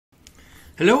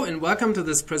Hello and welcome to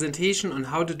this presentation on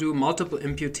how to do multiple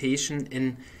imputation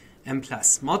in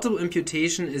Mplus. Multiple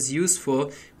imputation is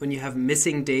useful when you have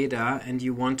missing data and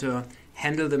you want to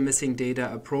handle the missing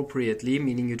data appropriately,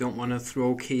 meaning you don't want to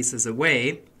throw cases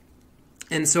away.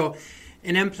 And so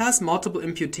in Mplus, multiple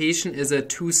imputation is a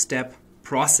two-step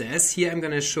process. Here I'm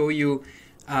going to show you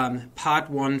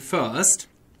part one first.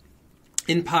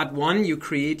 In part one, you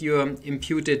create your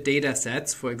imputed data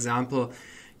sets. For example,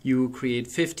 you create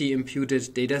 50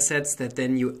 imputed data sets that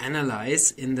then you analyze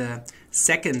in the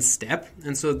second step.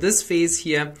 And so this phase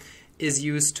here is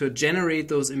used to generate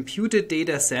those imputed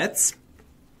data sets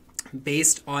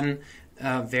based on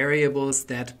variables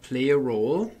that play a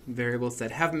role, variables that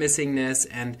have missingness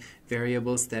and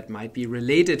variables that might be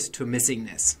related to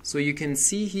missingness. So you can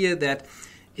see here that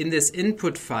in this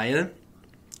input file,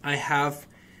 I have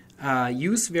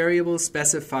use variable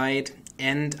specified,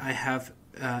 and I have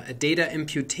a data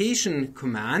imputation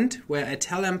command where I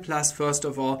tell Mplus first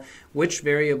of all which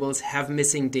variables have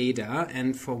missing data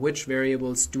and for which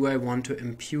variables do I want to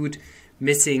impute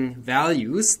missing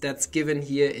values. That's given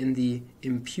here in the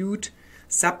impute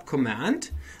subcommand.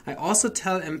 I also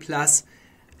tell Mplus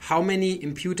how many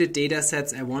imputed data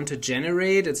sets I want to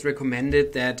generate. It's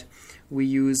recommended that we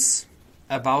use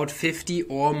about 50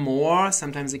 or more.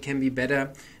 Sometimes it can be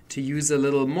better to use a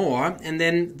little more, and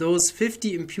then those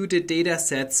 50 imputed data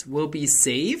sets will be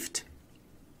saved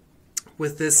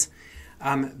with this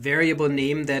variable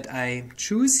name that I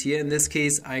choose here. In this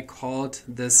case, I called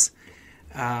this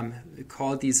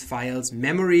these files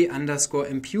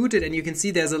memory_imputed, and you can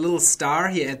see there's a little star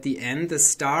here at the end. The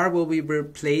star will be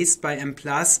replaced by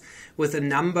Mplus with a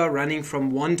number running from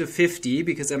 1 to 50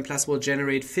 because Mplus will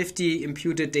generate 50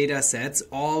 imputed data sets,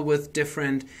 all with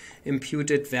different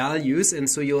imputed values, and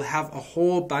so you'll have a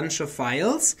whole bunch of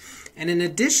files. And in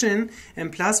addition,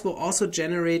 Mplus will also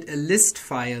generate a list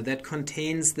file that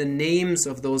contains the names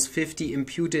of those 50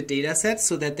 imputed data sets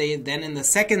so that they then in the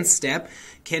second step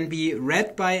can be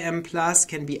read by Mplus,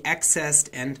 can be accessed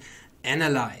and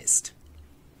analyzed.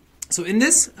 So in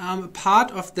this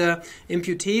part of the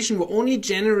imputation, we're only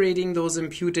generating those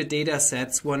imputed data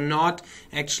sets. We're not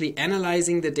actually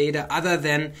analyzing the data other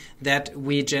than that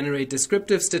we generate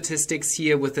descriptive statistics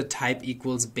here with the type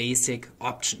equals basic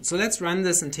option. So let's run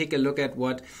this and take a look at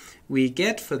what we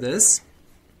get for this.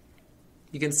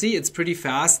 You can see it's pretty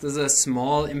fast. This is a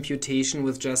small imputation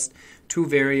with just 2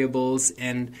 variables,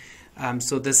 and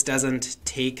so this doesn't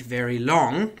take very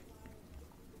long.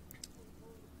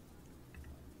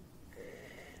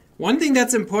 One thing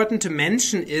that's important to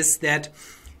mention is that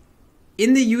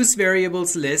in the use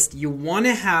variables list, you want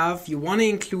to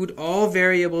include all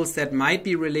variables that might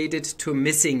be related to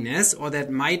missingness or that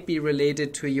might be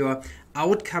related to your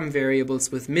outcome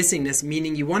variables with missingness,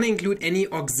 meaning you want to include any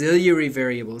auxiliary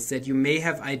variables that you may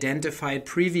have identified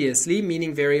previously,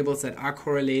 meaning variables that are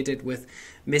correlated with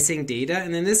missing data.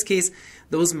 And in this case,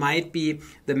 those might be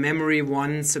the memory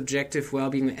 1, subjective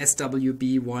well-being,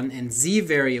 SWB1, and Z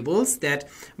variables that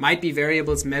might be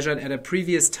variables measured at a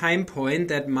previous time point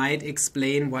that might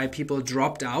explain why people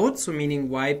dropped out, so meaning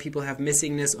why people have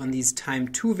missingness on these time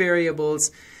 2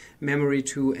 variables, memory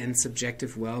 2 and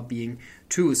subjective well-being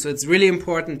 2. So it's really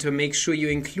important to make sure you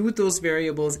include those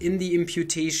variables in the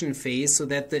imputation phase so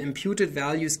that the imputed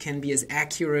values can be as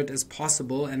accurate as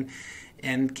possible and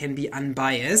can be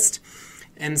unbiased.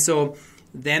 And so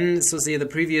then, say the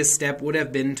previous step would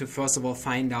have been to first of all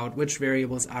find out which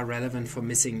variables are relevant for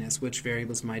missingness, which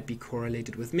variables might be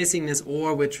correlated with missingness,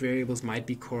 or which variables might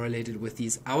be correlated with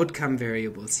these outcome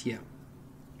variables here.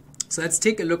 So let's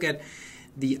take a look at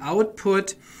the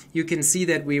output. You can see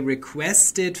that we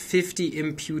requested 50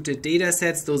 imputed data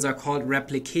sets. Those are called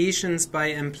replications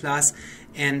by Mplus,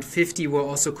 and 50 were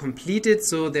also completed,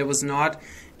 so there was not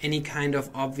any kind of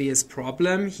obvious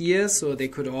problem here, so they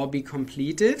could all be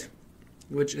completed,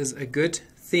 which is a good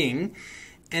thing.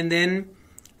 And then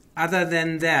other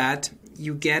than that,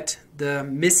 you get the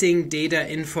missing data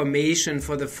information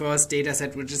for the first data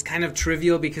set, which is kind of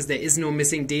trivial because there is no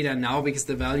missing data now because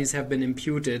the values have been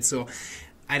imputed. So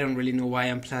I don't really know why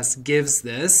Mplus gives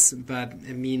this, but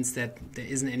it means that there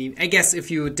isn't any. I guess if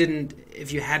you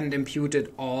hadn't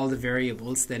imputed all the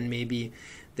variables, then maybe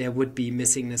there would be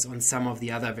missingness on some of the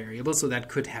other variables, so that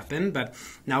could happen. But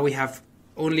now we have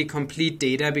only complete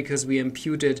data because we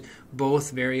imputed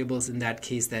both variables in that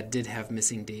case that did have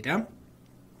missing data.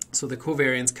 So the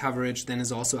covariance coverage then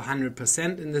is also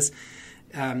 100% in this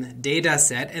data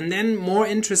set. And then more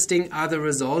interesting are the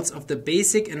results of the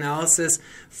basic analysis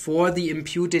for the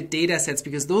imputed data sets,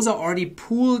 because those are already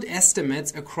pooled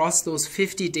estimates across those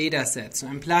 50 data sets. So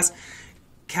Mplus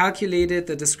calculated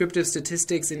the descriptive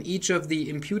statistics in each of the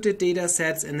imputed data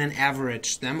sets and then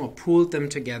averaged them or pooled them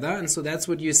together. And so that's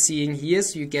what you're seeing here.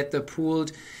 So you get the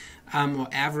pooled or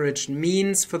averaged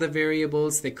means for the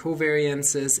variables, the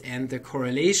covariances, and the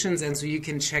correlations. And so you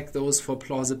can check those for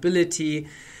plausibility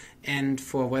and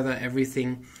for whether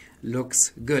everything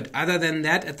looks good. Other than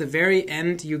that, at the very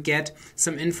end, you get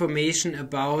some information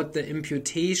about the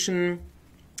imputation.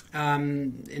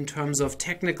 In terms of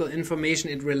technical information,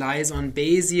 it relies on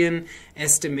Bayesian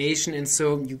estimation, and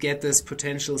so you get this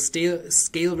potential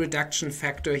scale reduction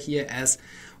factor here as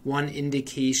one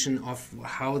indication of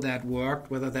how that worked,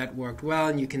 whether that worked well.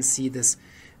 And you can see this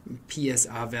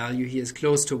PSR value here is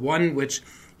close to 1, which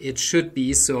it should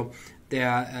be, so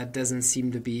there doesn't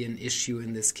seem to be an issue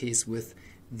in this case with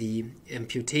the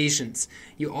imputations.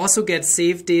 You also get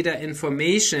saved data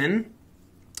information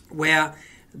where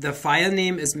the file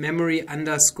name is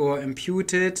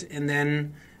memory_imputed, and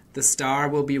then the star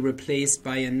will be replaced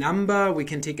by a number. We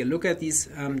can take a look at these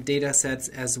data sets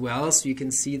as well, so you can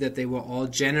see that they were all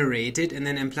generated, and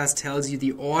then Mplus tells you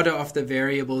the order of the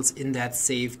variables in that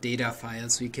saved data file,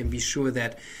 so you can be sure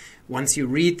that once you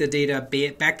read the data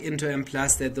back into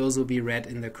Mplus, that those will be read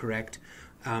in the correct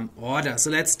order. So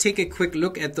let's take a quick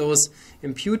look at those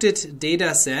imputed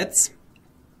data sets.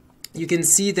 You can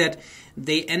see that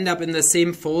they end up in the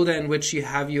same folder in which you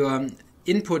have your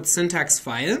input syntax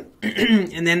file.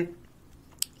 And then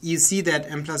you see that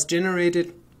Mplus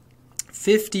generated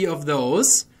 50 of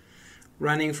those,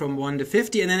 running from 1 to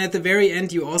 50. And then at the very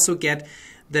end, you also get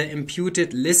the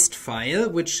imputed list file,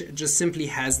 which just simply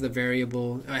has the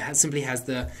variable, simply has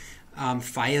the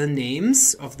file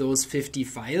names of those 50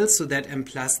 files, so that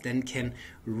Mplus then can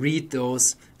read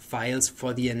those files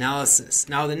for the analysis.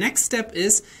 Now the next step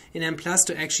is in Mplus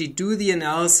to actually do the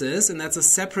analysis, and that's a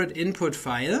separate input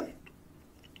file,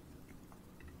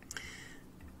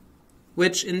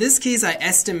 which in this case I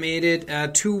estimated a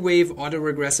 2-wave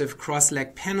autoregressive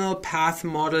cross-leg panel path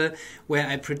model where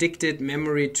I predicted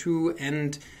memory 2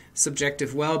 and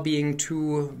subjective well-being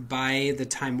 2 by the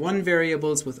time 1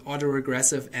 variables with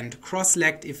autoregressive and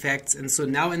cross-legged effects. And so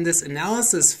now in this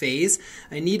analysis phase,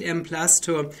 I need Mplus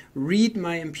to read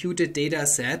my imputed data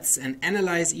sets and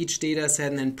analyze each data set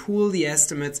and then pool the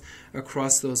estimates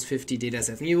across those 50 data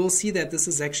sets. And you will see that this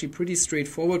is actually pretty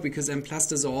straightforward because Mplus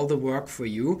does all the work for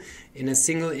you in a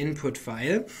single input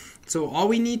file. So all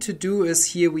we need to do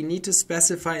is here we need to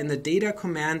specify in the data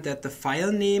command that the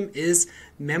file name is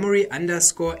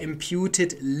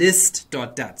memory_imputed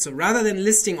list.dat. So rather than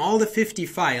listing all the 50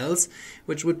 files,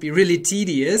 which would be really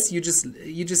tedious, you just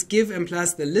give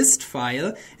Mplus the list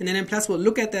file, and then Mplus will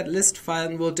look at that list file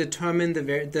and will determine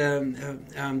the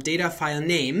data file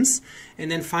names, and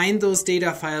then find those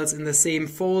data files in the same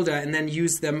folder and then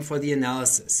use them for the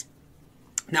analysis.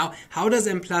 Now, how does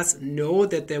Mplus know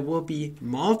that there will be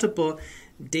multiple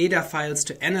data files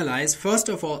to analyze? First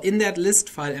of all, in that list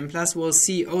file, Mplus will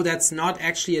see, oh, that's not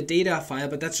actually a data file,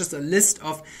 but that's just a list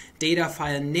of data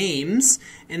file names.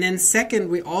 And then second,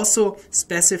 we also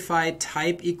specify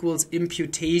type equals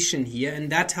imputation here, and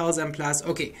that tells Mplus,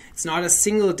 okay, it's not a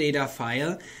single data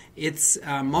file, it's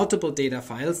multiple data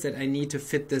files that I need to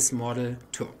fit this model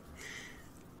to.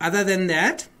 Other than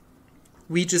that,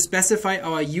 we just specify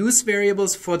our use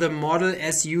variables for the model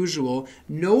as usual.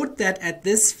 Note that at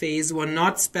this phase, we're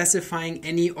not specifying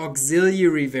any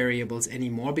auxiliary variables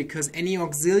anymore, because any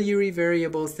auxiliary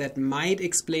variables that might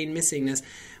explain missingness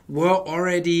were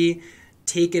already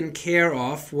taken care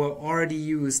of, were already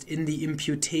used in the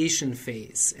imputation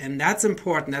phase. And that's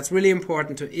important. That's really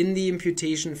important to, in the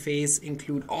imputation phase,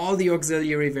 include all the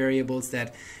auxiliary variables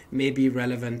that may be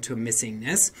relevant to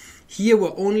missingness. Here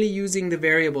we're only using the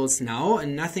variables now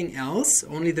and nothing else,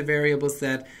 only the variables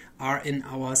that are in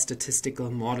our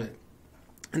statistical model.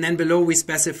 And then below we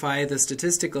specify the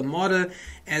statistical model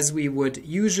as we would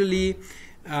usually.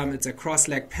 It's a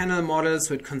cross-leg panel model,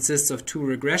 so it consists of 2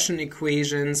 regression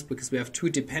equations because we have 2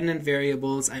 dependent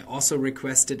variables. I also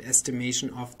requested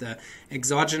estimation of the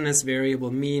exogenous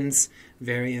variable means,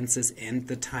 variances, and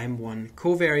the time 1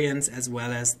 covariance, as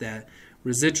well as the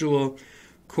residual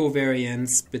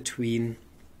covariance between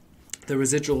the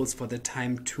residuals for the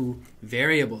time 2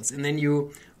 variables. And then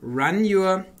you run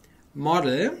your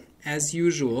model as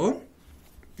usual.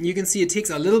 You can see it takes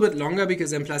a little bit longer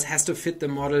because Mplus has to fit the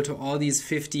model to all these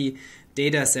 50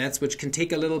 data sets, which can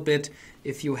take a little bit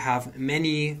if you have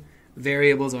many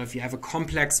variables, or if you have a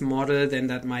complex model, then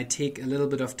that might take a little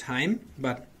bit of time,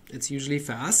 but it's usually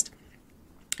fast.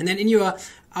 And then in your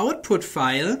output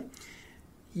file,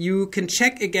 You can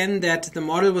check again that the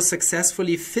model was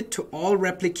successfully fit to all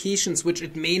replications, which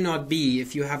it may not be.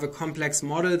 If you have a complex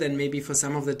model, then maybe for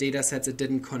some of the data sets it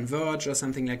didn't converge or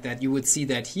something like that. You would see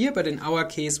that here, but in our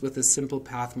case with a simple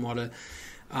path model,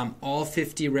 all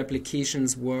 50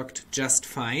 replications worked just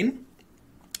fine.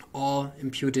 All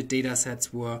imputed data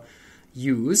sets were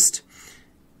used.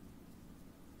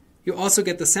 You also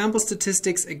get the sample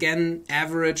statistics, again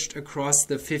averaged across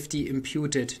the 50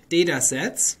 imputed data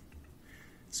sets.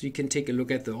 So you can take a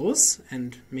look at those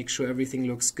and make sure everything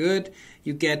looks good.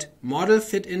 You get model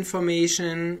fit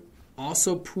information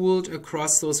also pooled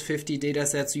across those 50 data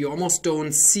sets. You almost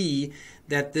don't see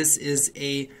that this is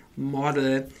a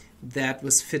model that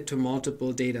was fit to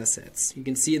multiple data sets. You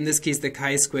can see in this case the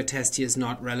chi-square test here is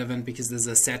not relevant because this is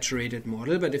a saturated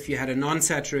model, but if you had a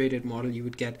non-saturated model you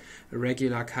would get a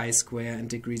regular chi-square and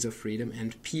degrees of freedom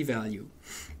and p-value.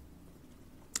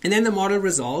 And then the model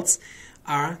results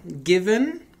are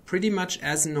given pretty much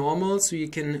as normal, so you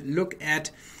can look at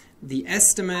the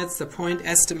estimates, the point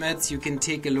estimates, you can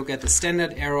take a look at the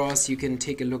standard errors, you can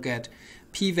take a look at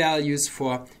p-values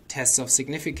for tests of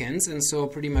significance, and so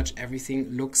pretty much everything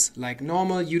looks like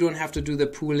normal. You don't have to do the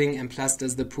pooling, Mplus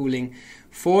does the pooling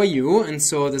for you, and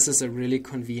so this is a really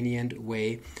convenient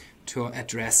way to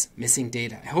address missing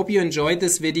data. I hope you enjoyed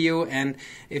this video, and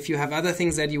if you have other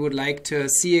things that you would like to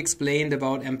see explained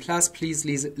about Mplus, please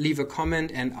leave a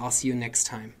comment and I'll see you next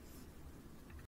time.